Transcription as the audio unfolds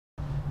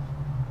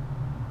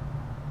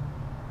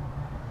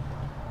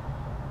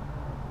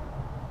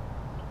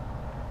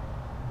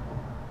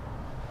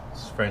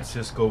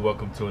Francisco.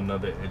 Welcome to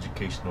another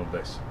educational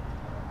lesson.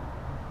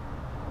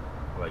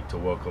 I'd like to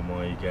welcome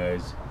all you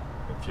guys.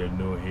 If you're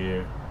new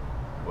here,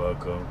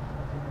 welcome.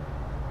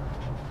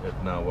 If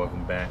not,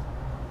 welcome back.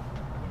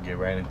 We'll get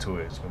right into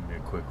it. It's going to be a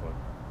quick one.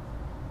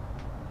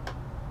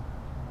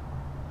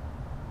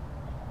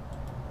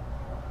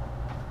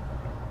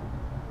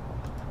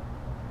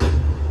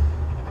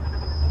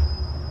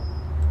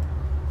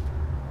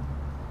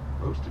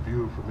 Most of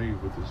you are familiar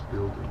with this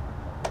building,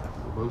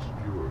 but most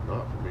of you are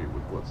not familiar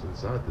with what's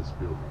inside this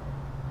building.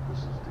 This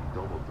is the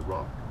Dome of the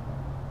Rock.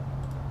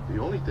 The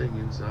only thing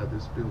inside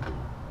this building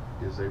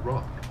is a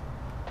rock.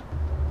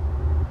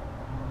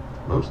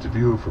 Most of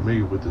you are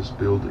familiar with this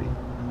building,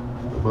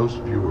 but most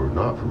of you are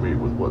not familiar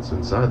with what's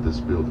inside this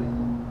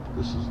building.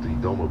 This is the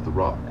Dome of the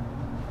Rock.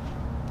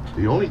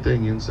 The only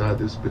thing inside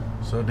this building...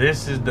 So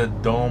this is the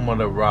Dome of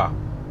the Rock.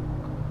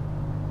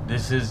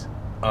 This is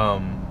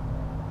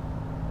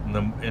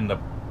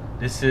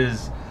this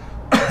is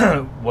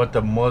what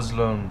the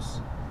Muslims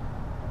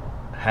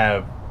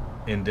have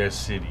in their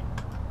city.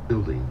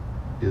 Building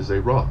is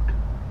a rock.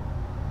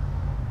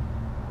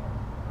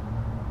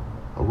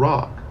 A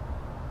rock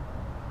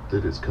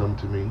that has come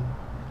to me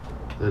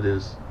that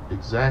is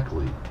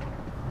exactly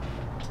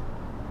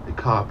a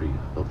copy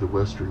of the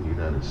Western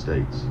United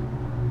States.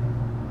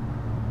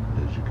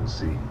 As you can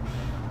see,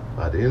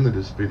 by the end of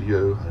this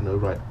video, I know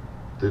right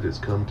that it's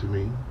come to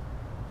me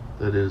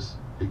that is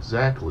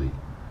exactly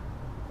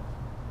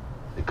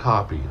a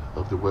copy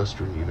of the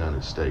Western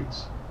United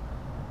States.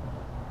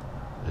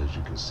 As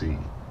you can see,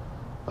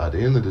 by the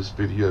end of this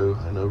video,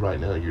 I know right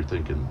now you're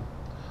thinking,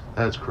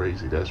 that's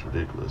crazy, that's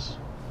ridiculous.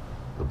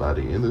 But by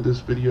the end of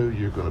this video,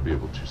 you're going to be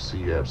able to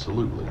see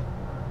absolutely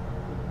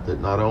that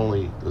not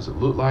only does it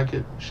look like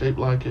it, shaped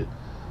like it,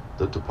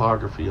 the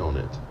topography on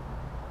it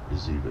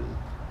is even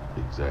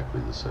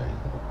exactly the same.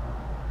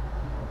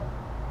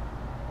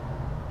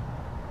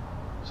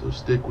 So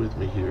stick with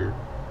me here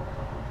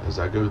as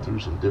I go through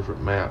some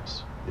different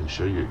maps and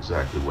show you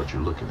exactly what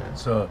you're looking at.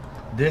 So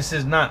this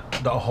is not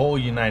the whole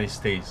United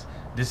States.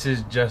 This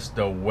is just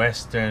the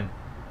western,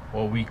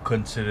 what we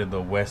consider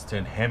the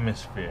Western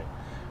Hemisphere.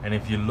 And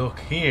if you look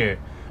here,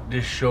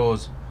 this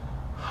shows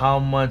how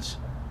much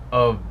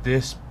of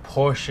this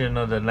portion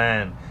of the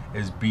land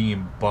is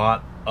being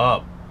bought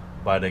up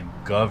by the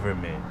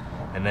government.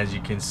 And as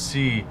you can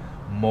see,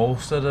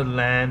 most of the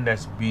land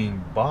that's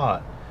being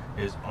bought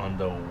is on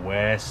the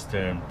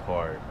western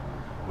part,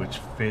 which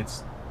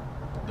fits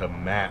the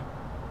map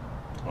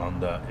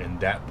in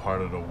that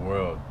part of the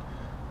world.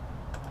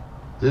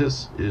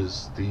 This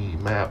is the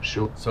map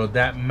show. So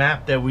that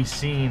map that we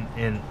seen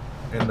in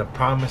the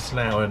Promised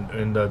Land,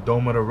 in the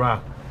Dome of the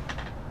Rock,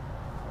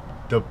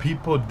 the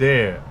people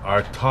there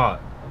are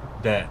taught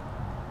that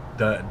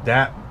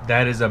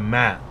that is a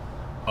map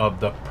of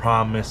the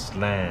Promised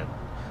Land,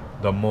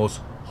 the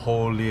most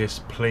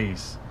holiest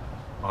place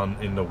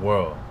in the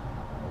world.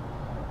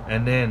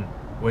 And then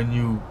when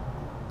you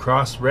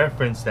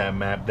cross-reference that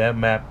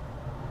map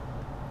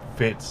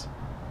fits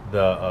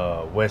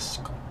the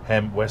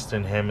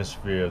Western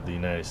Hemisphere of the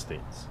United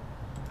States.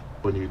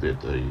 When you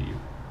did the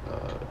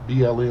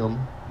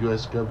BLM,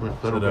 U.S. government,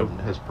 federal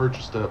government has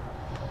purchased up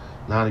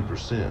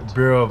 90%.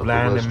 Bureau of the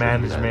Land and Western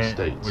Management, United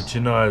States. which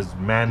has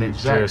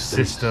managed their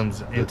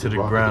systems into the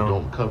ground.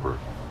 Don't cover.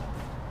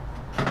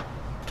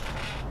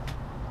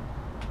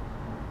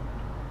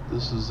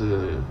 This is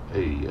a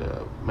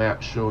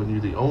map showing you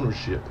the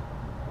ownership.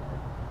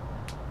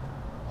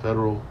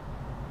 Federal,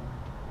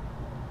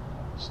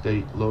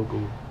 state,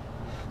 local.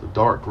 The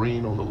dark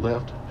green on the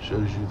left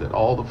shows you that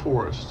all the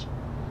forests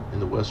in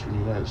the Western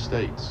United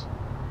States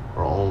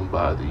are owned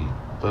by the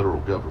federal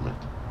government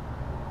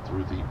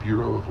through the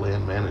Bureau of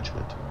Land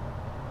Management.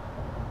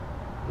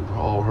 We've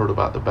all heard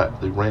about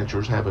the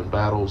ranchers having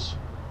battles,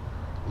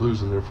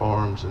 losing their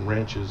farms and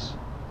ranches,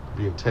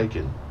 being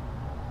taken.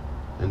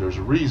 And there's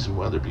a reason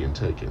why they're being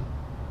taken.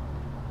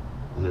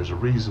 And there's a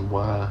reason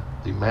why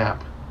the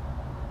map,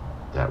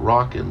 that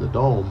rock in the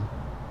dome,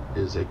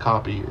 is a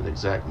copy, an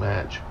exact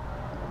match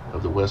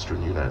of the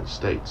Western United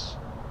States.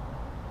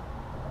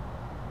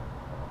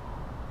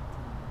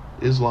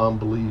 Islam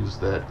believes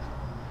that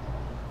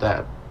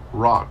that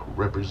rock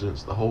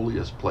represents the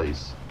holiest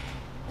place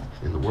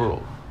in the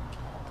world.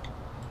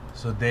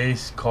 So they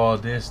call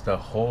this the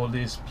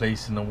holiest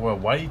place in the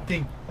world. Why do you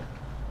think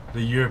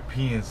the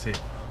Europeans say,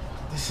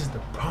 this is the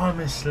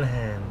Promised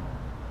Land?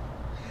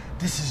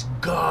 This is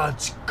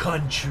God's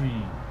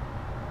country.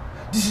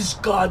 This is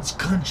God's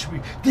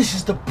country. This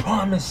is the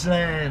Promised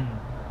Land.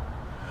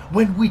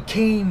 When we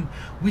came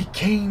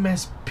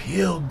as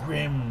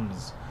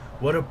pilgrims.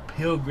 What do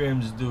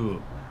pilgrims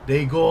do?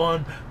 They go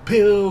on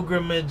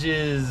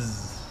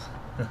pilgrimages.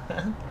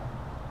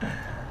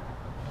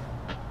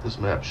 This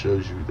map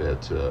shows you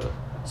that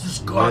This is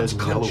red God's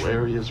and yellow country.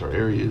 areas are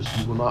areas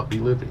you will not be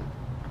living.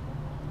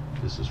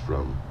 This is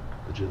from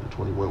Agenda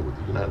 21 with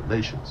the United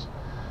Nations.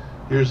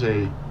 Here's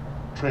a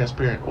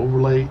transparent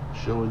overlay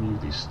showing you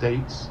the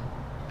states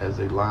as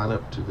they line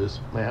up to this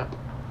map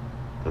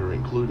that are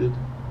included.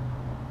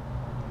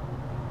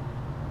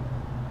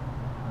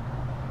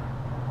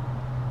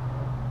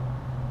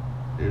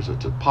 Here's a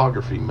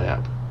topography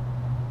map,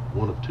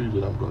 one of two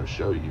that I'm going to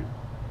show you.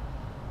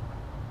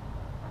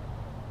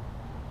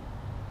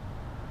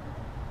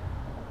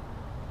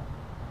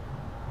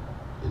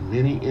 In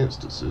many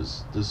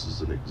instances, this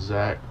is an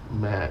exact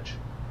match.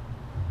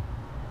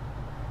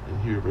 And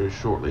here very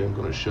shortly I'm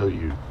going to show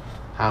you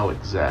how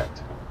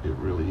exact it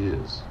really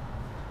is.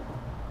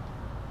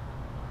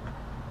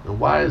 And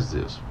why is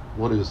this?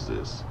 What is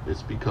this?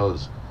 It's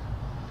because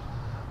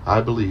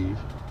I believe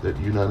that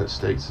the United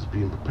States is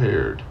being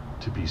prepared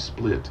to be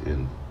split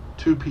in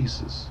two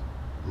pieces,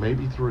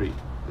 maybe three,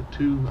 but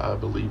two I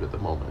believe at the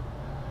moment.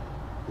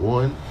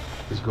 One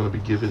is going to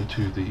be given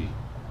to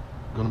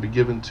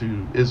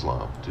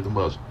Islam, to the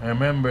Muslims. I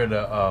remember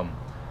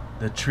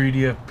the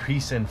Treaty of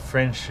Peace and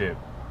Friendship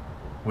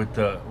with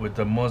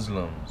the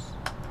Muslims.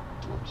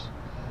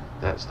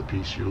 That's the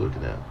piece you're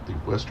looking at, the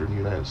Western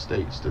United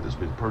States that has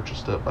been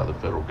purchased up by the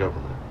federal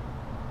government.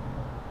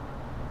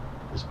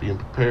 It's being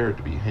prepared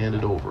to be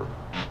handed over.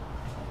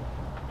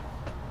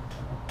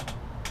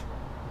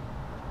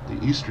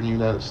 The Eastern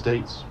United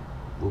States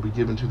will be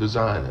given to the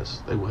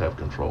Zionists. They will have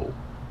control.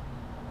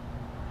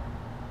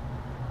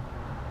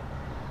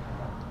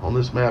 On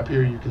this map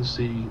here, you can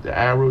see the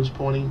arrows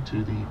pointing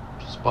to the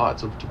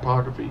spots of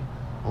topography.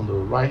 On the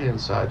right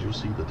hand side, you'll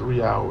see the three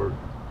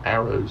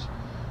arrows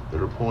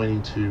that are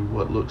pointing to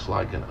what looks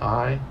like an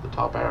eye, the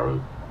top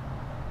arrow.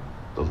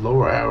 The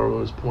lower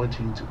arrow is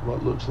pointing to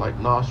what looks like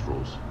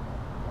nostrils.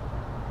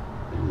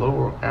 The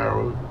lower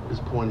arrow is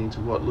pointing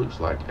to what looks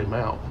like a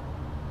mouth.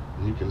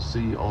 And you can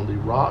see on the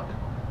rock,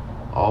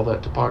 all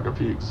that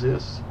topography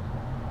exists.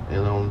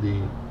 And on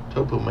the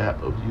topo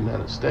map of the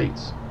United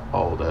States,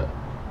 all that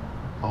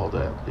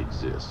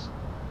exists.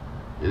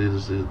 It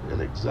is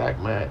an exact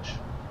match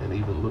and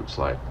even looks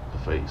like a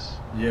face.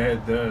 Yeah,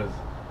 it does.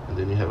 And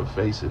then you have a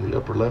face in the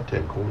upper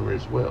left-hand corner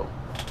as well.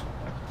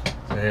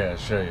 So here, I'll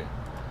show you.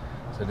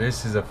 So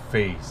this is a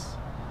face.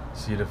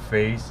 See the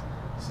face?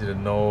 See the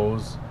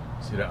nose?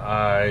 See the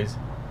eyes?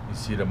 You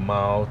see the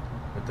mouth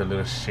with the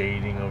little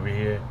shading over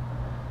here?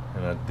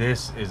 And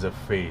this is a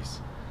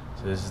face.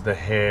 So this is the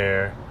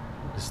hair.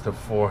 This is the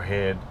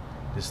forehead.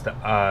 This is the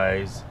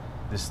eyes.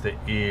 This is the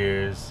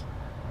ears.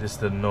 This is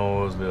the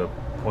nose, little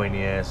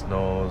pointy ass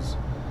nose.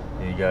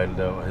 And you got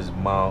his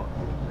mouth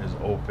is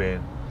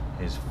open.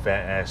 His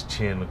fat ass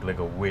chin look like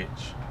a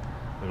witch.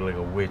 Look like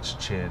a witch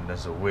chin.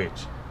 That's a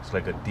witch. It's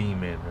like a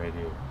demon right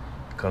here.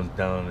 It comes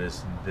down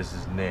this is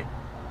his neck.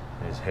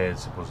 And his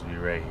head's supposed to be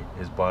right here.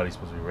 His body's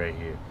supposed to be right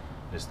here.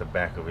 This is the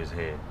back of his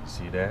head. You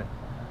see that?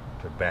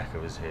 The back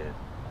of his head.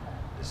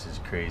 This is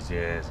crazy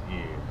ass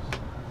ears.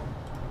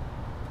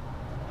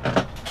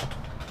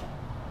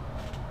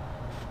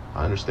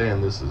 I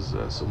understand this is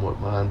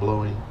somewhat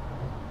mind-blowing,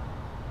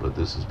 but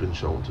this has been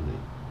shown to me.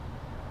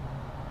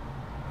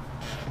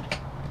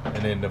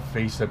 And then the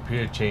face up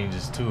here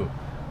changes too.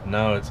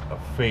 Now it's a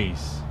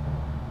face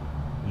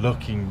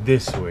looking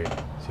this way.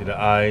 See the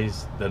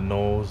eyes, the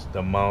nose,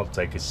 the mouth,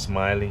 like it's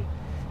smiling,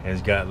 and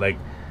it's got like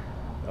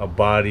a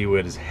body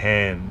with his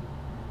hand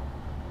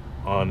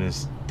on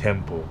his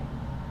temple.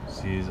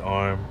 See his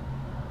arm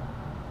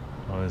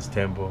on his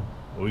temple.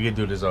 We could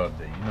do this all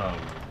day, you know how we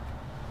do.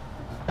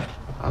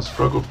 I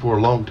struggled for a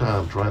long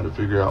time trying to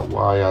figure out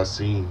why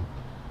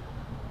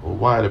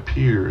it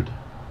appeared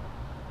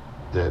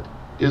that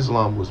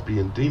Islam was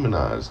being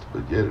demonized,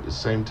 but yet at the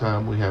same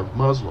time we have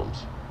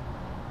Muslims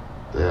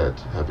that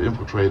have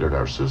infiltrated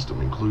our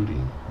system,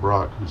 including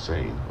Barack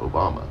Hussein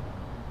Obama,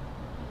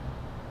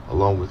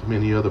 along with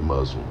many other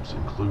Muslims,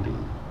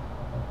 including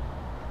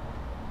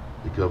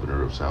the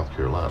governor of South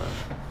Carolina,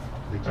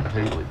 Nikki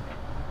Haley.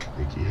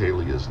 Nikki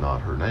Haley is not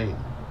her name.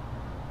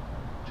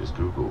 Just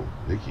Google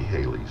Nikki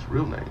Haley's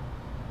real name.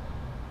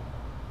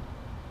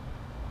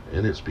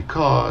 And it's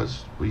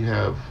because we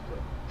have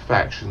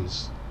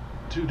factions,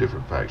 two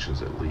different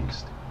factions at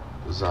least,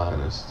 the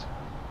Zionists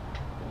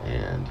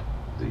and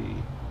the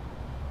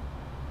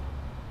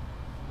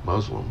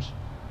Muslims,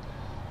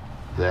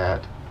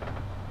 that,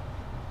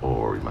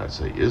 or you might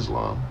say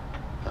Islam.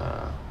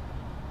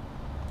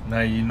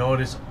 Now you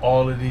notice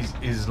all of these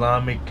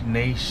Islamic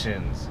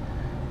nations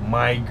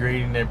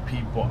migrating their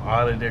people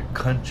out of their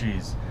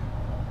countries,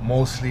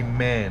 mostly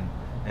men,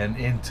 and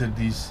into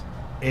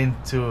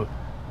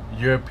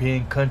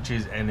European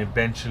countries and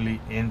eventually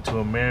into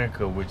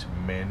America, which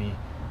many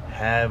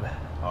have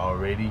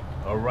already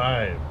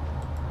arrived.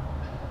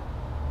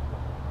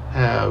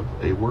 Have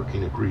a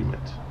working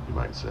agreement, you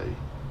might say,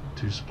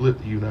 to split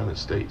the United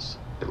States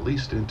at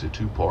least into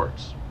two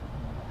parts.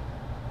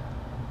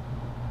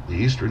 The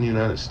Eastern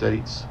United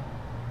States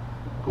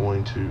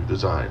going to the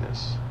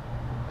Zionists.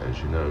 As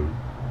you know,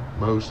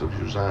 most of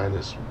your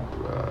Zionists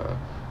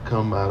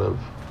come out of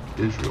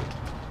Israel.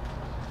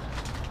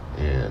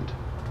 And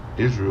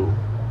Israel,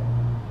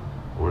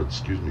 or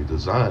excuse me, the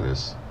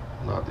Zionists,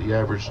 not the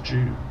average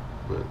Jew,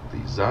 but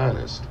the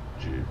Zionist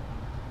Jew.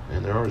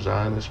 And there are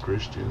Zionist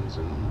Christians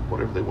and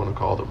whatever they want to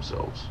call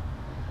themselves.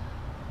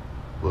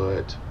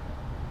 But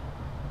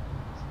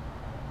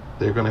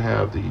they're going to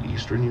have the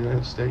Eastern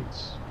United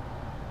States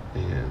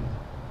and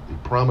the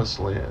Promised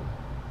Land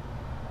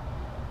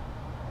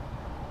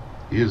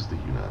is the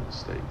United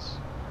States.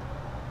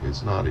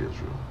 It's not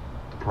Israel.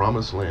 The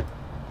promised land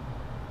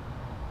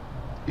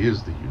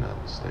is the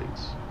United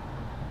States.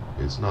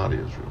 It's not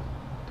Israel.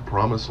 The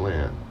promised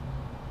land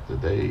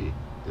that the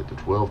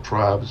 12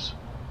 tribes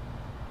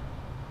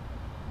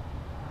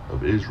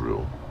of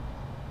Israel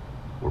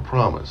were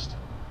promised,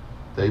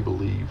 they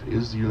believe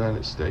is the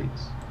United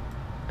States,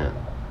 and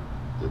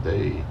that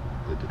the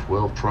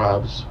 12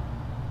 tribes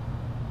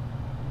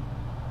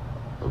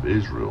of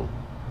Israel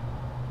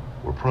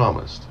were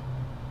promised,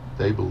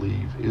 they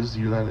believe is the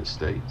United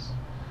States.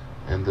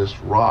 And this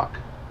rock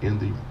in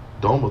the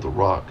dome of the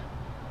rock,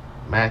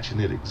 matching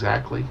it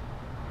exactly,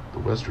 the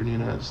western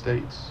United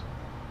States,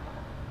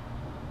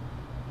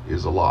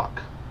 is a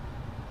lock.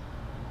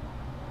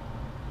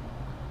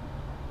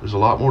 There's a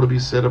lot more to be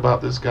said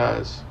about this,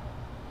 guys.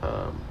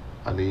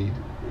 I need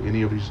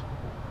any of these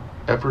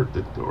effort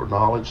or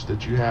knowledge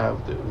that you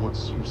have, that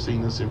once you've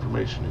seen this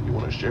information and you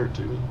want to share it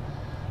to me,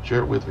 share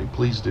it with me,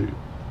 please do.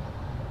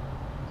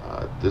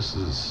 This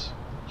is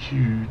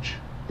huge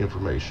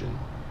information,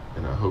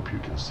 and I hope you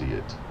can see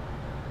it.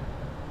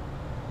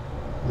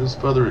 This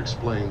further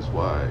explains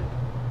why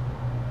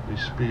the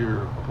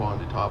spear upon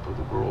the top of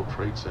the World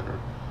Trade Center,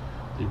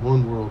 the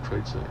One World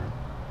Trade Center,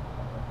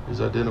 is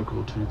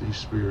identical to these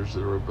spears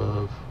that are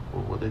above,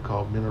 or what they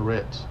call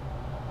minarets,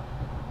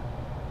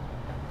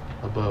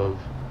 above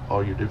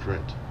all your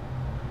different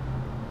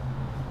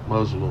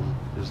Muslim,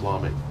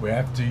 Islamic. We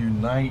have to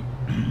unite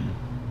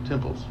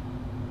temples.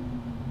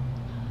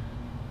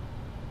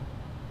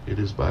 It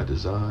is by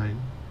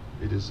design,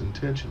 it is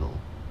intentional,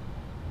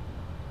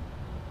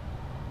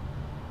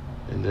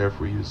 and there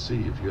for you to see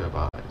if you have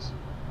eyes.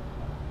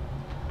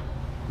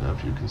 Now,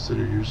 if you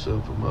consider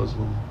yourself a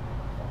Muslim,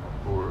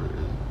 or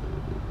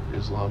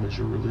Islam is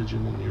your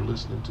religion, and you're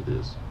listening to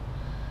this,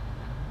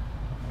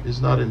 it's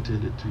not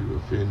intended to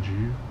offend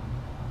you.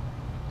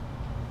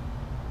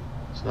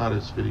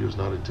 This video is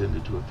not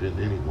intended to offend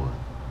anyone.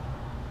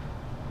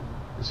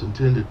 It's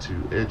intended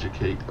to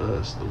educate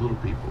us, the little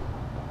people,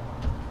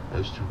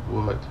 as to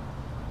what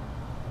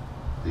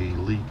the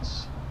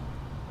elite's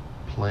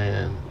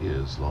plan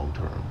is long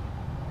term.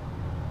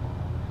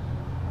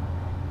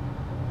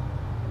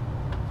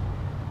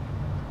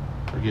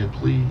 Again,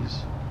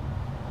 please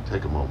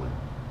take a moment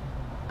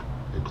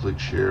and click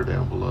share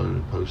down below,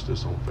 and post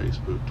this on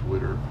Facebook,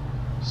 Twitter,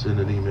 send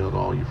an email to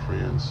all your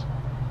friends.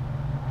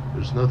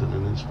 There's nothing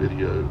in this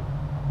video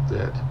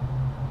that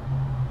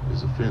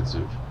is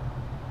offensive,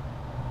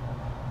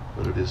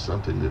 but it is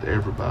something that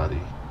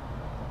everybody.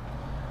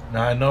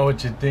 Now I know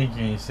what you're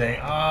thinking. You're saying,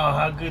 oh,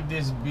 how could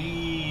this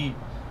be?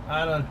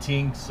 I don't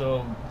think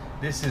so.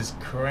 This is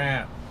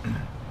crap.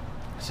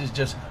 This is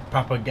just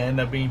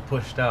propaganda being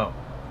pushed out.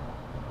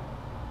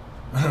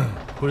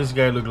 Who this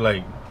guy look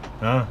like?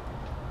 Huh?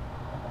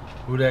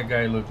 Who that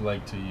guy look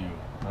like to you?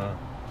 Huh?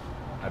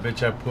 I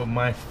bet you I put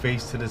my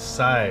face to the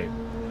side.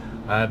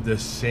 I have the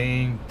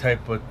same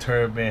type of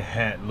turban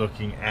hat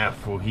looking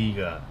afro he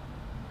got.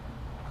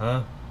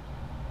 Huh?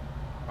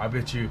 I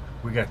bet you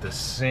we got the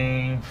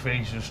same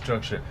facial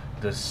structure,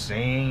 the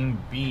same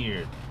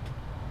beard.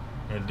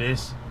 And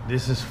this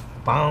is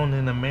found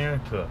in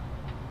America.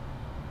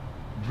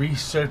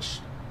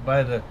 Researched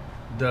by the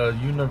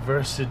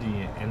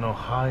university in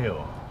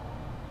Ohio.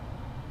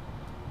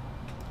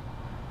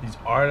 These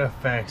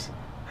artifacts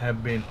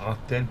have been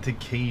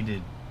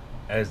authenticated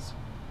as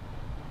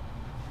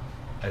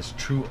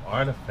true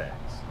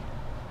artifacts,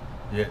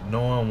 yet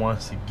no one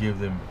wants to give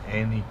them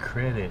any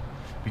credit,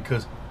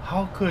 because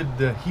how could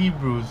the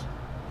Hebrews,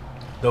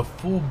 the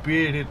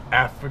full-bearded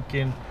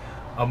African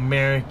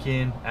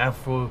American,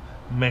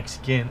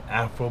 Afro-Mexican,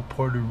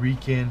 Afro-Puerto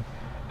Rican,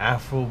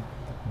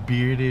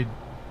 Afro-bearded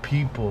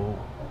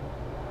people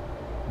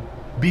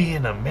be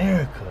in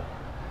America?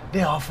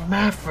 They're all from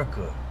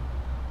Africa.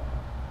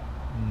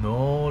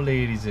 No,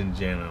 ladies and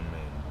gentlemen,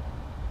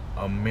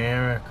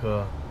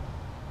 America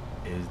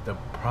is the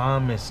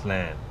promised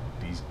land.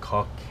 These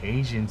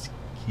Caucasians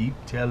keep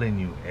telling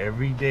you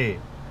every day,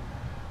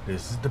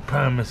 this is the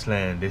promised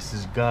land, this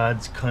is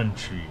God's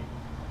country,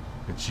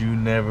 but you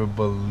never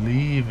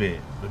believe it.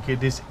 Look at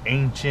this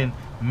ancient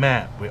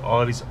map with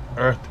all these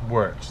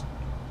earthworks,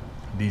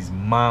 these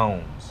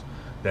mounds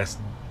that's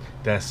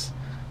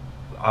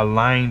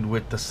aligned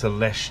with the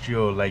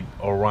celestial, like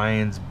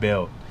Orion's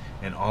belt,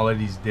 and all of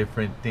these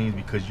different things,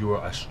 because you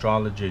are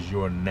astrologers,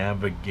 you are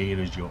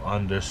navigators, you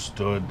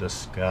understood the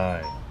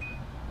sky.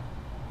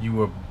 You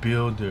were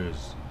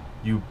builders.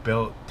 You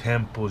built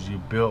temples, you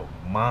built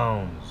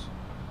mounds.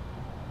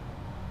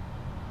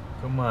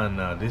 Come on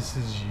now, this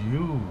is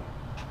you.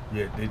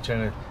 Yeah,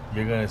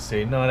 you're gonna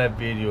say, no, that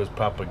video is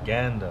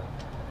propaganda.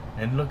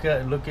 And look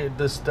at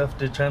the stuff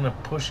they're trying to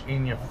push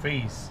in your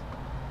face,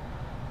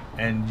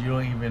 and you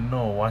don't even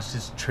know. Watch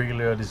this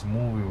trailer of this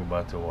movie we're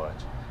about to watch.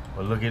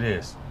 But look at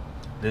this.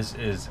 This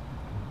is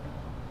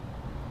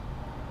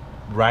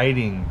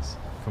writings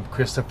from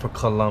Christopher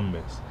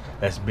Columbus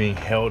that's being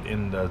held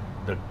in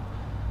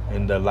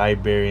the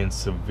library in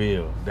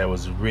Seville, that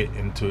was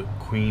written to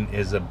Queen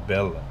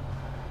Isabella,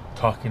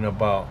 talking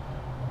about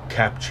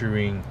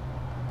capturing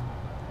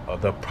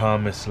the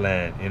promised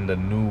land in the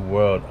new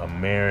world,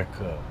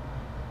 America.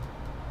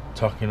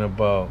 Talking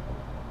about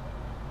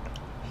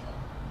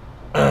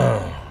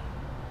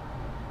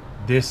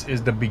this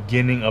is the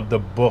beginning of the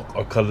book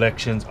or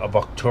collections of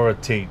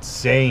authorities,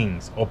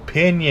 sayings,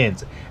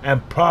 opinions,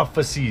 and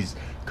prophecies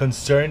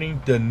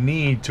concerning the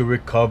need to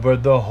recover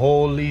the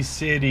holy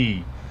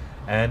city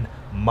and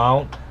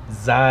Mount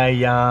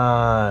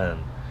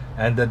Zion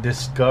and the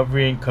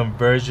discovery and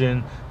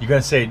conversion. You're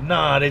gonna say,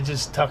 nah, they're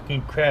just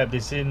talking crap. They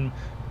said,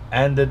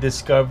 and the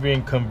discovery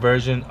and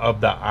conversion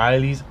of the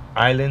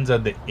islands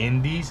of the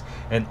Indies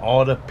and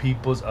all the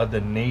peoples of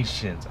the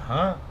nations.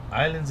 Huh?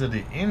 Islands of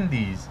the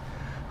Indies.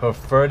 For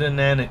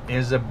Ferdinand and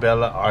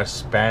Isabella are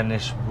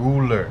Spanish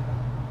ruler.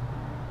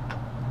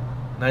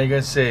 Now you're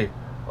gonna say,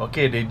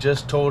 okay, they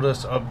just told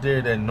us up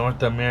there that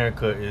North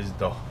America is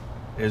the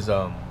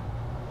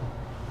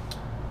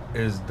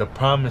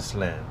promised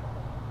land.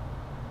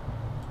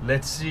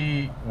 Let's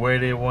see where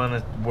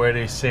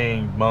they're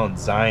saying Mount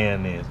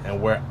Zion is, and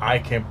where I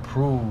can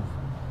prove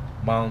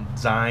Mount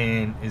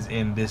Zion is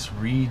in this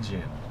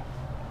region.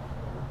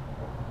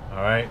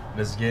 All right,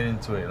 let's get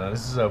into it. Now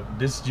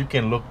this you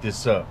can look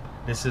this up.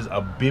 This is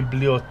a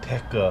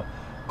Biblioteca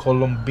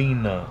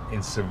Colombina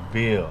in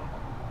Seville.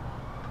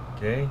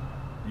 Okay,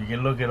 you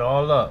can look it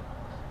all up.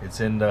 It's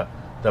in the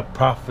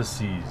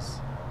prophecies.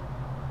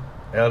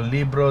 El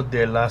Libro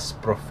de las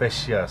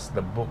Profecias,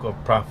 the book of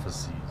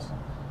prophecies.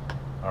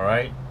 All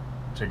right,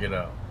 check it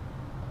out.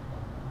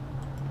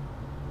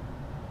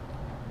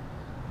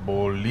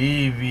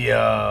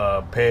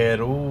 Bolivia,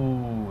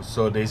 Peru.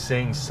 So they're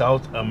saying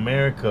South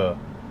America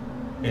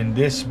in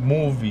this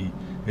movie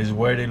is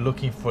where they're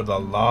looking for the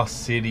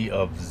lost city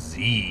of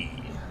Z.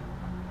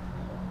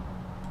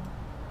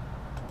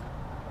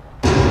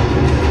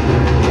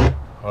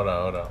 Hold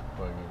on.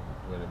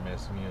 Wait, it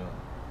messed me up.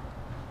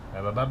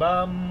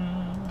 Ba-ba-ba-bam.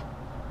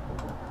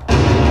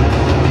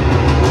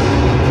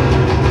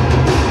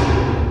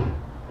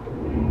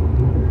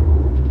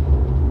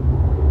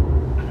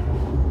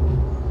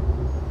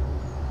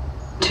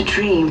 To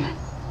dream,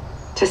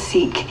 to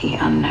seek the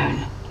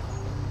unknown,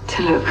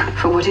 to look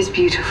for what is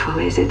beautiful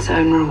is its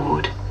own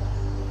reward.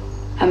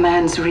 A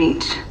man's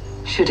reach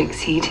should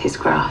exceed his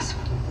grasp.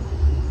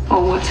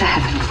 Or what's a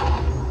heaven for?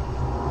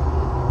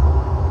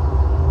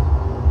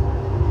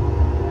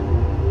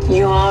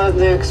 You are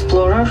the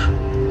explorer?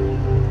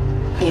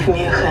 Give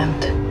me a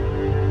hand.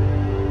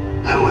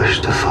 I wish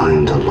to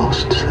find a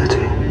lost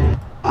city.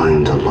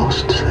 Find a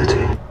lost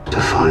city.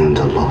 To find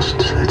a lost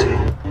city.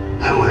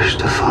 I wish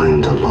to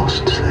find a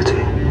lost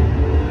city.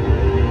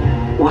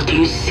 What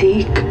you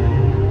seek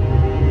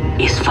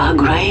is far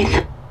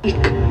greater.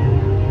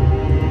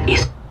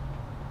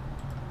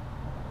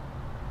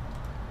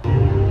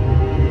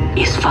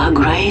 Is far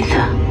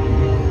greater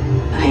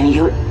than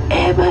you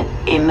ever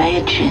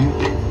imagined.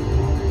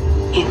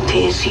 It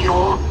is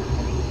your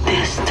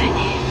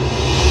destiny.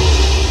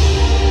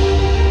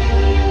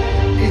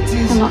 It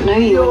is I'll not know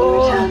you when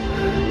you return.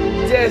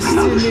 I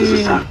know this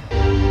is a Destiny.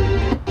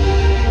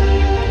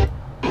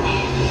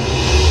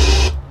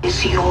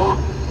 Is your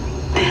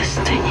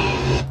destiny.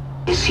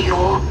 Is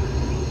your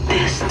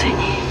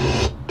destiny.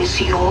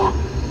 Is your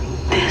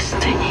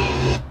destiny.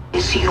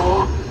 Is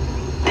your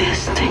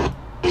destiny.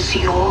 Is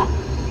your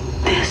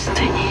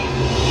destiny.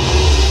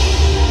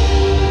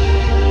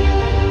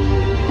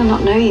 I'll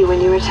not know you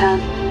when you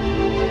return.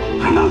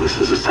 I know this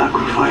is a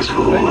sacrifice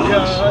for all of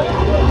us.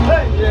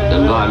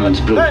 The environment's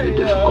brutally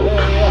difficult.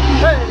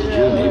 The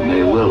journey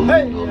may well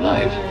mean your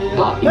life,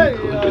 but you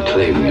could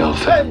reclaim your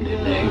family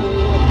name.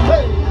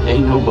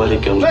 Ain't nobody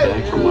comes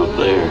back from up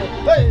there.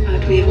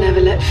 But we have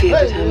never let fear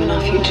determine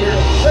our future.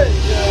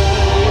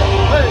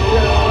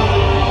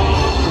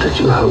 What did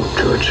you hope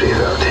to achieve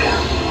out here?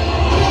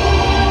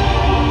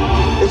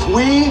 If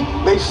we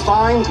may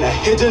find a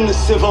hidden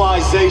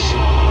civilization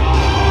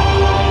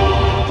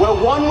where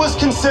one was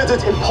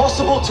considered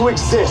impossible to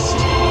exist,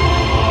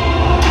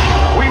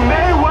 we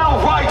may well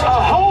write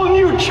a whole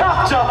new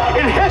chapter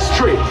in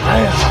history.